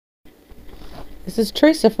This is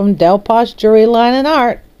Teresa from Delposh Jewelry Line and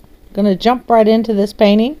Art. Gonna jump right into this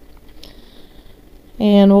painting,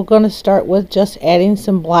 and we're gonna start with just adding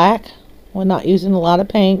some black. We're not using a lot of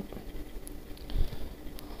paint.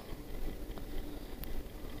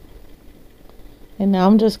 And now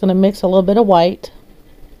I'm just gonna mix a little bit of white,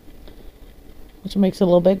 which makes it a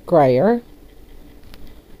little bit grayer.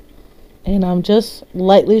 And I'm just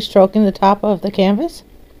lightly stroking the top of the canvas.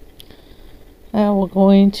 Now we're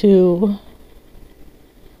going to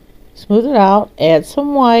smooth it out, add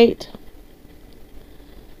some white,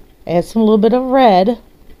 add some little bit of red,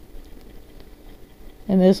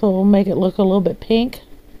 and this will make it look a little bit pink.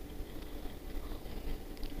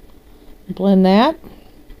 Blend that.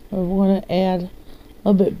 We're going to add a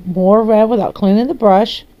little bit more red without cleaning the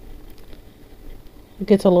brush. It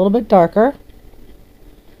gets a little bit darker.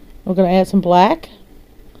 We're going to add some black.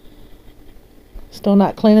 Still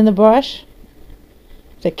not cleaning the brush.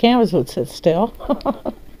 The canvas would sit still.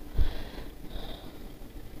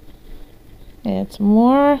 Add some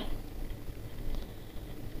more.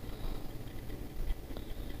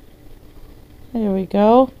 There we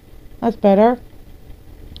go. That's better.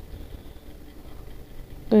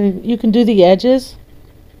 You can do the edges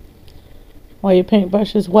while your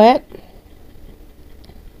paintbrush is wet.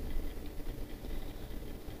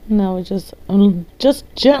 Now I'm just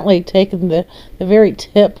gently taking the very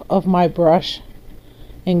tip of my brush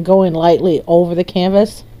and going lightly over the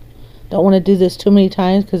canvas. Don't want to do this too many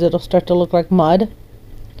times because it'll start to look like mud.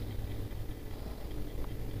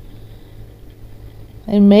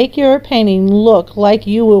 And make your painting look like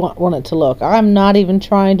you want it to look. I'm not even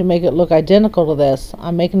trying to make it look identical to this.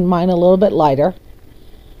 I'm making mine a little bit lighter.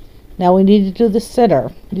 Now we need to do the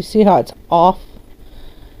center. You see how it's off,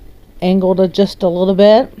 angled just a little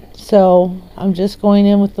bit. So I'm just going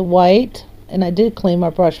in with the white, and I did clean my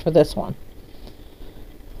brush for this one.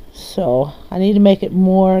 So I need to make it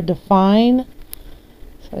more defined.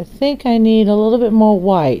 So I think I need a little bit more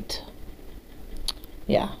white.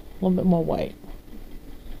 Yeah, a little bit more white.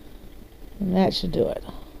 And that should do it.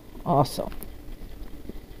 Awesome.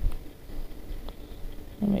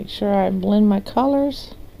 Make sure I blend my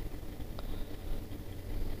colors.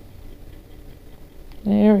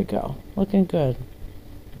 There we go. Looking good.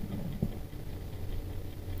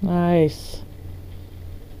 Nice.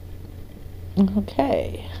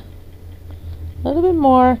 Okay. A little bit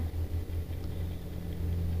more.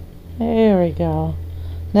 There we go.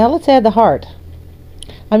 Now let's add the heart.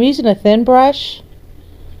 I'm using a thin brush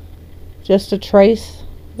just to trace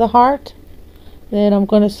the heart. Then I'm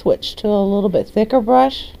going to switch to a little bit thicker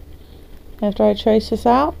brush after I trace this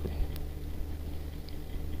out.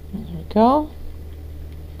 There we go.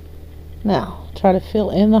 Now try to fill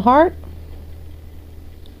in the heart.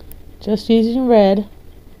 Just using red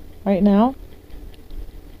right now.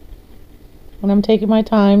 And I'm taking my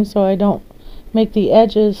time so I don't make the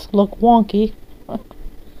edges look wonky.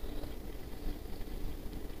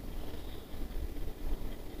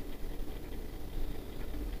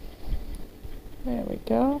 There we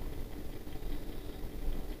go.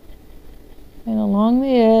 And along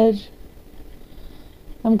the edge,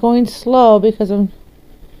 I'm going slow because I'm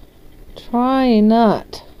trying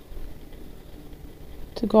not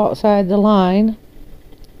to go outside the line.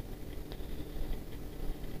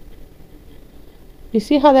 You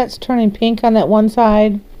see how that's turning pink on that one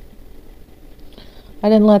side? I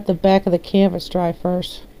didn't let the back of the canvas dry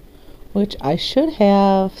first, which I should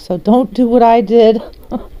have, so don't do what I did.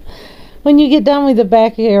 When you get done with the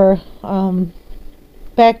back of your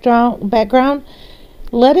background,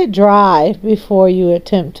 let it dry before you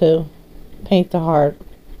attempt to paint the heart.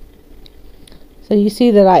 So you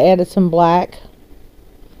see that I added some black,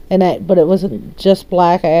 but it wasn't just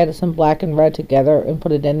black. I added some black and red together and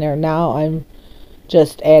put it in there. Now I'm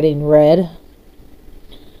just adding red.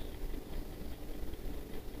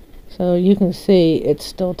 So you can see it's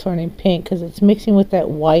still turning pink because it's mixing with that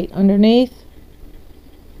white underneath.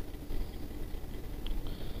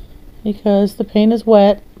 Because the paint is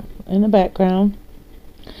wet in the background.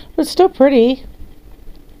 But it's still pretty.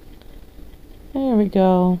 There we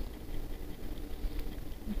go.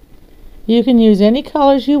 You can use any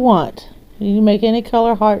colors you want. You can make any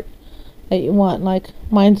color heart that you want. Like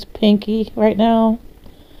mine's pinky right now.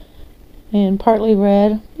 And partly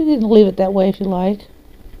red. You can leave it that way if you like.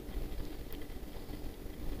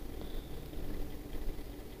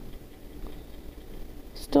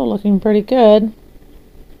 Still looking pretty good.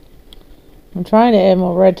 I'm trying to add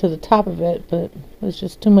more red to the top of it, but there's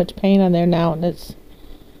just too much paint on there now, and it's,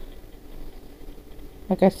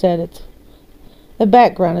 like I said, the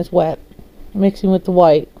background is wet, mixing with the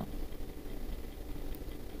white.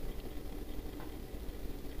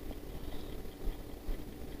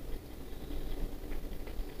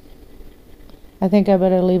 I think I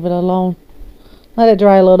better leave it alone. Let it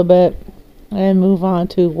dry a little bit and move on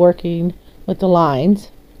to working with the lines.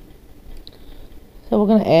 So we're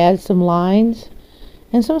going to add some lines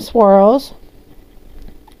and some swirls.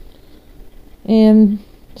 And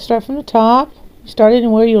start from the top. Start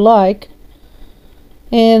anywhere you like.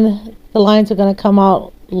 And the lines are going to come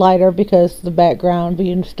out lighter because the background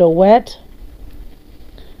being still wet.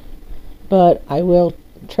 But I will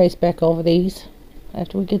trace back over these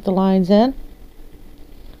after we get the lines in.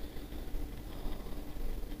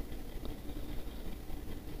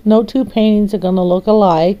 No two paintings are going to look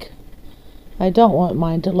alike. I don't want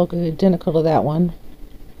mine to look identical to that one.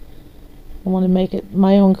 I want to make it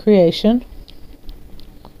my own creation,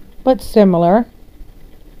 but similar.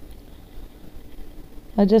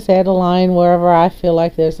 I just add a line wherever I feel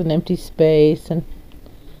like there's an empty space and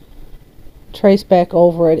trace back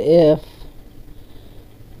over it if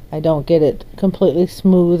I don't get it completely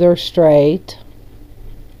smooth or straight.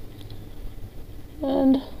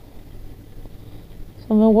 And so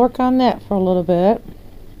I'm going to work on that for a little bit.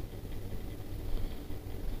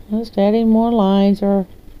 Just adding more lines or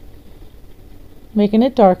making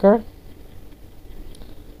it darker.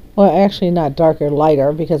 Well, actually not darker,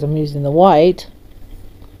 lighter, because I'm using the white.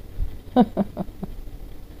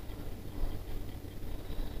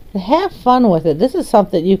 Have fun with it. This is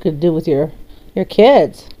something you could do with your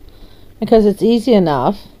kids because it's easy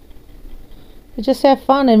enough. You just have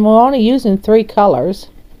fun, and we're only using 3 colors.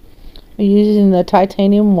 We're using the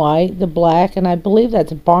titanium white, the black, and I believe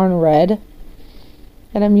that's barn red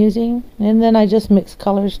that I'm using. And then I just mix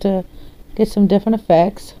colors to get some different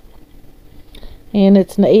effects. And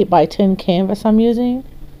it's an 8x10 canvas I'm using.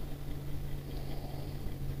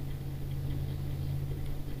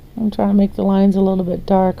 I'm trying to make the lines a little bit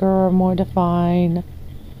darker or more defined.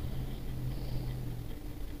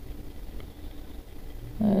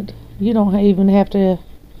 And you don't even have to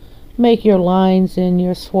make your lines and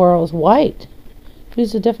your swirls white.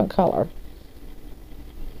 Use a different color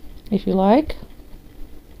if you like.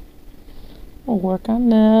 We'll work on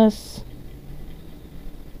this.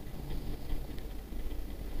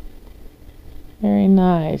 Very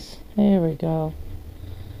nice. There we go.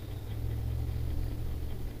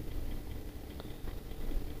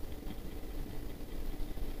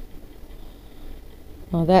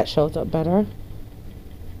 Well, that shows up better.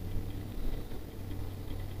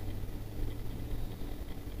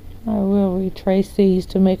 I will retrace these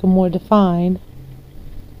to make them more defined.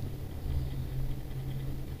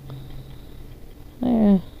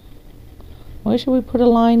 There. Where should we put a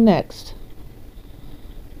line next?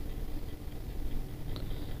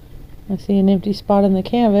 I see an empty spot in the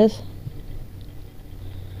canvas.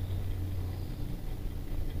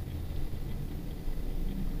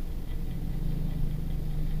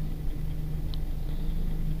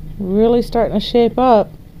 Really starting to shape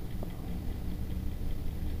up.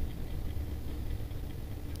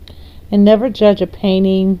 And never judge a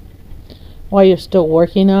painting while you're still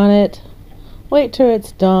working on it. Wait till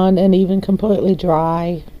it's done and even completely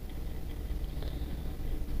dry,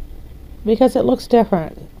 because it looks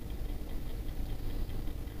different.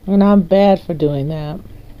 And I'm bad for doing that.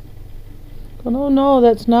 But oh no,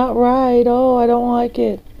 that's not right. Oh, I don't like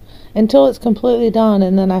it. Until it's completely done,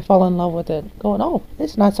 and then I fall in love with it. Going, oh,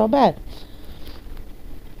 it's not so bad.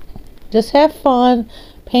 Just have fun.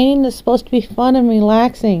 Painting is supposed to be fun and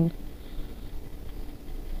relaxing.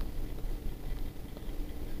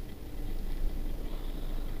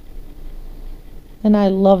 And I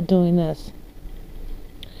love doing this.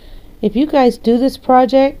 If you guys do this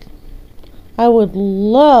project, I would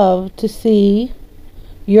love to see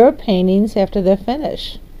your paintings after they're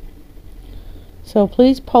finished. So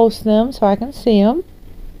please post them so I can see them.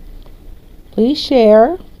 Please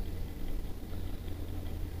share.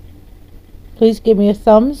 Please give me a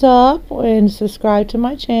thumbs up and subscribe to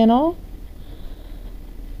my channel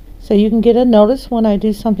so you can get a notice when I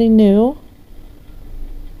do something new,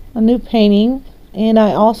 a new painting. And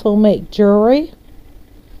I also make jewelry,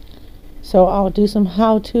 so I'll do some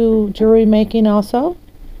how-to jewelry making also.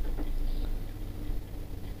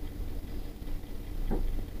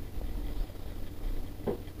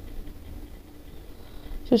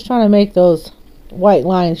 Just trying to make those white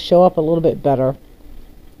lines show up a little bit better.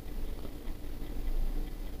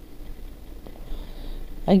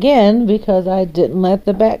 Again, because I didn't let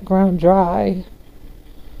the background dry.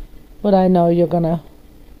 But I know you're gonna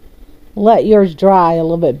let yours dry a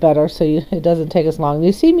little bit better so it doesn't take as long.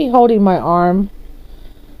 You see me holding my arm?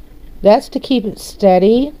 That's to keep it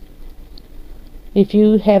steady if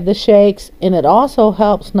you have the shakes, and it also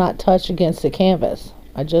helps not touch against the canvas.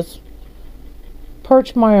 I just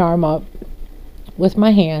perch my arm up with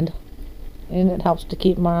my hand and it helps to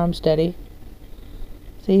keep my arm steady.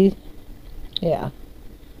 See? Yeah.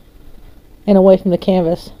 And away from the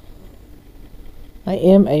canvas. I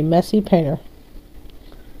am a messy painter.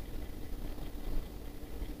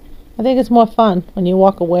 I think it's more fun when you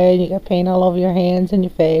walk away and you got paint all over your hands and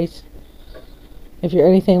your face. If you're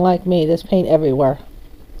anything like me, there's paint everywhere.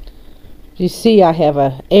 You see I have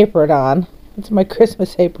an apron on. It's my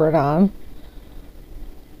Christmas apron on.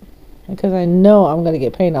 Because I know I'm going to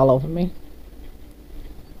get paint all over me.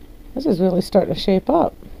 This is really starting to shape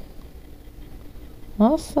up.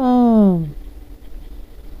 Awesome.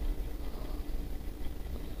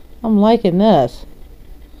 I'm liking this.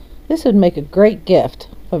 This would make a great gift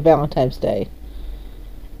for Valentine's Day.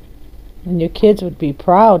 And your kids would be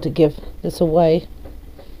proud to give this away.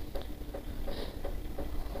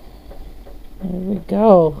 There we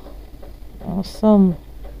go. Awesome.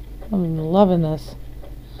 I'm loving this.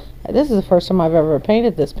 This is the first time I've ever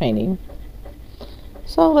painted this painting.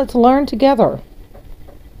 So let's learn together.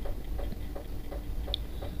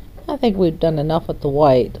 I think we've done enough with the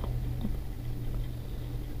white.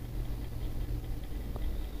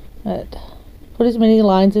 But put as many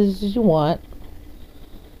lines as you want.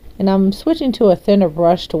 And I'm switching to a thinner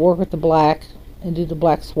brush to work with the black and do the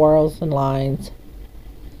black swirls and lines.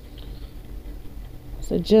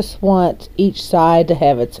 So just want each side to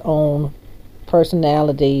have its own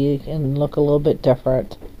personality and look a little bit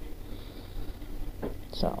different.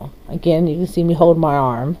 So again, you can see me hold my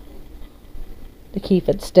arm to keep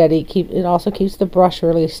it steady. It also keeps the brush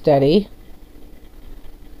really steady.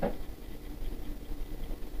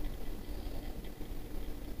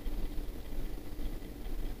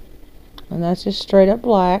 And that's just straight up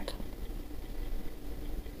black.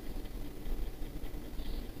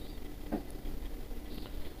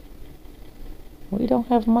 We don't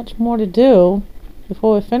have much more to do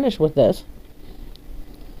before we finish with this.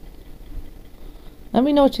 Let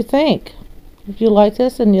me know what you think. If you like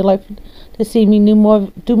this and you'd like to see me do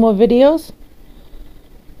more videos,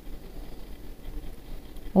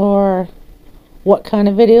 or what kind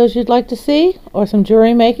of videos you'd like to see, or some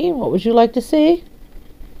jewelry making, what would you like to see?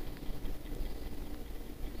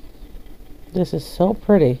 This is so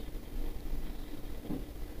pretty.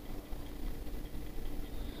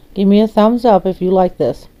 Give me a thumbs up if you like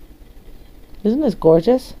this. Isn't this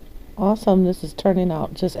gorgeous? Awesome. This is turning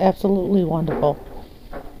out just absolutely wonderful.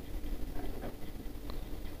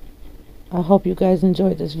 I hope you guys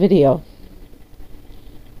enjoyed this video.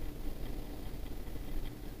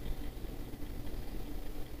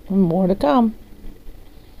 And more to come.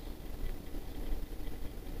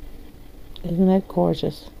 Isn't that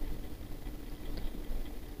gorgeous?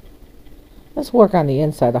 Let's work on the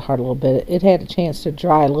inside of the heart a little bit. It had a chance to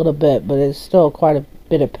dry a little bit, but it's still quite a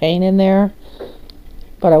bit of paint in there.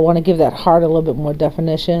 But I want to give that heart a little bit more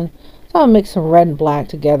definition. So I'll mix some red and black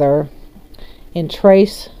together and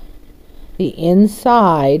trace the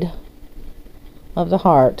inside of the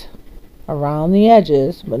heart around the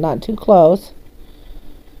edges, but not too close.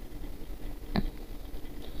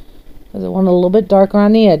 Because I want it a little bit darker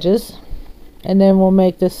on the edges. And then we'll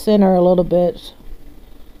make the center a little bit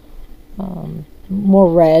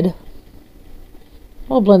more red.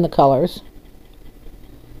 We'll blend the colors.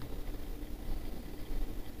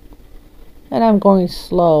 And I'm going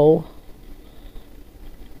slow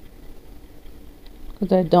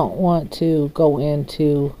because I don't want to go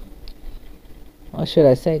into, or should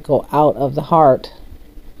I say, go out of the heart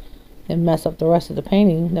and mess up the rest of the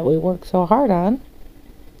painting that we worked so hard on.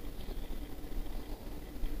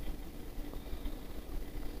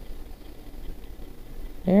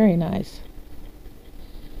 Very nice.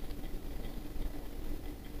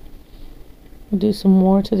 We'll do some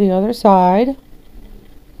more to the other side,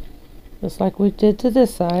 just like we did to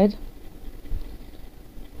this side.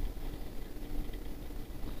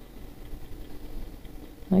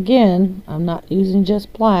 Again, I'm not using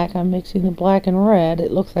just black. I'm mixing the black and red.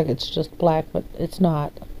 It looks like it's just black, but it's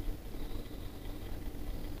not.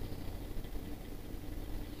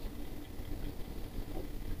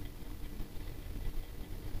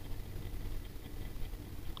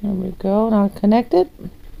 There we go. Now connect it.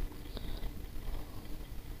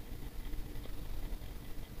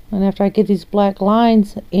 And after I get these black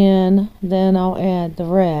lines in, then I'll add the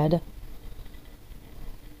red.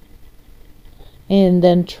 And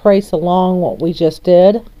then trace along what we just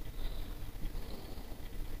did.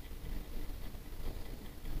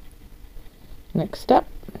 Next step.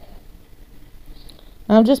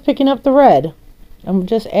 I'm just picking up the red. I'm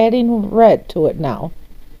just adding red to it now.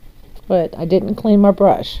 But I didn't clean my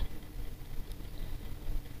brush.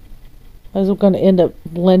 I was going to end up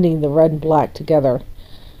blending the red and black together.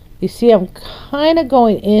 You see I'm kind of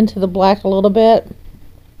going into the black a little bit,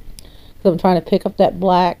 because I'm trying to pick up that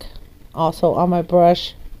black also on my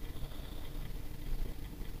brush,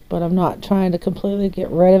 but I'm not trying to completely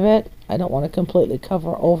get rid of it. I don't want to completely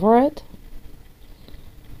cover over it.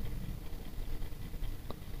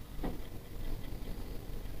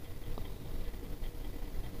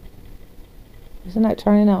 Isn't that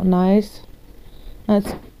turning out nice?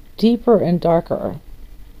 That's deeper and darker.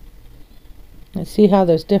 And see how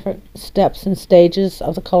there's different steps and stages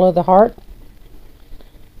of the color of the heart?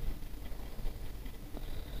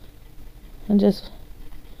 And just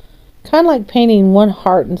kind of like painting one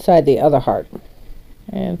heart inside the other heart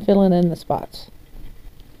and filling in the spots.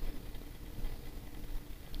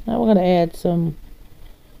 Now we're going to add some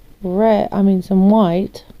some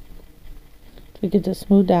white to get this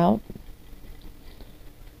smoothed out.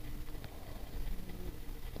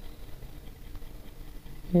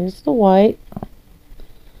 Here's the white.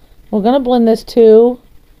 We're going to blend this too,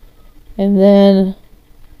 and then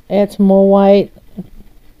add some more white.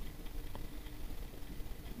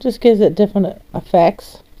 Just gives it different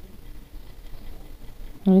effects.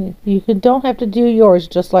 You don't have to do yours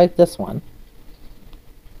just like this one.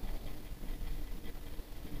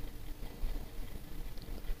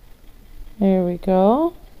 There we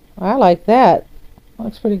go. I like that.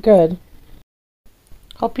 Looks pretty good.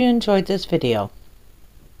 Hope you enjoyed this video.